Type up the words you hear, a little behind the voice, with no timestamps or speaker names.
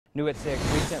New at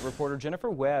 6, we sent reporter Jennifer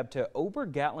Webb to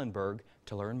Gatlinburg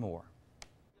to learn more.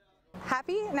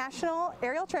 Happy National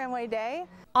Aerial Tramway Day.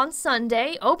 On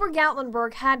Sunday,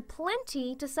 Gatlinburg had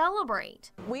plenty to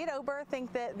celebrate. We at Ober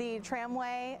think that the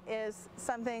tramway is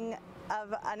something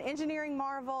of an engineering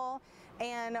marvel,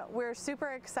 and we're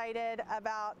super excited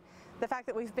about the fact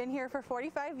that we've been here for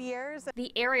 45 years.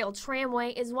 The aerial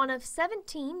tramway is one of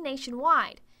 17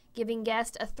 nationwide, giving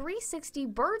guests a 360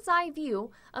 bird's eye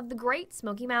view of the Great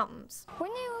Smoky Mountains.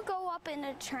 When you go up in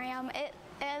a tram, it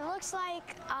looks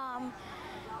like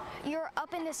you're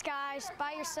up in the skies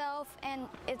by yourself, and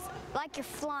it's like you're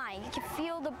flying. You can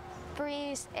feel the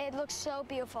breeze. It looks so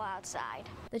beautiful outside.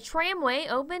 The tramway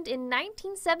opened in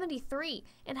 1973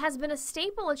 and has been a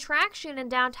staple attraction in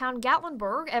downtown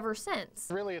Gatlinburg ever since.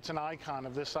 Really, it's an icon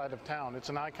of this side of town. It's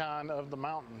an icon of the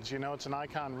mountains. You know, it's an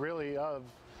icon really of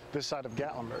this side of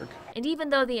Gatlinburg. And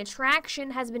even though the attraction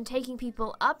has been taking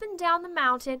people up and down the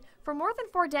mountain for more than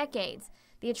 4 decades,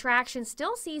 the attraction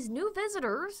still sees new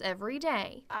visitors every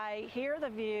day. I hear the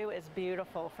view is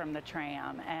beautiful from the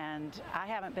tram, and I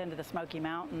haven't been to the Smoky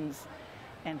Mountains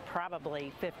in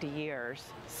probably 50 years,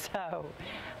 so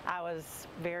I was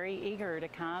very eager to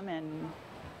come and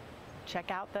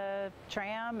check out the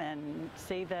tram and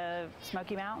see the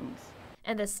Smoky Mountains.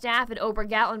 And the staff at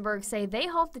Gatlinburg say they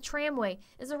hope the tramway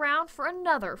is around for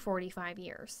another 45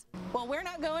 years. Well, we're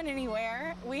not going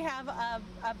anywhere. We have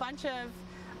a bunch of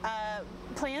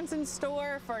plans in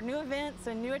store for new events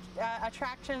and new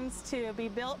attractions to be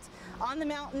built on the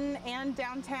mountain and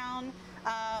downtown.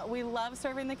 We love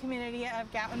serving the community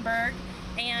of Gatlinburg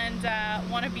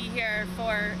and want to be here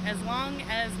for as long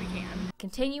as we can.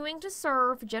 Continuing to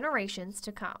serve generations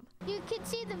to come. You can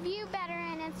see the view better,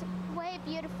 and it's way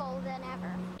beautiful than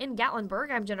ever. In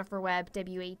Gatlinburg, I'm Jennifer Webb,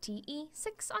 WATE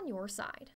 6 on your side.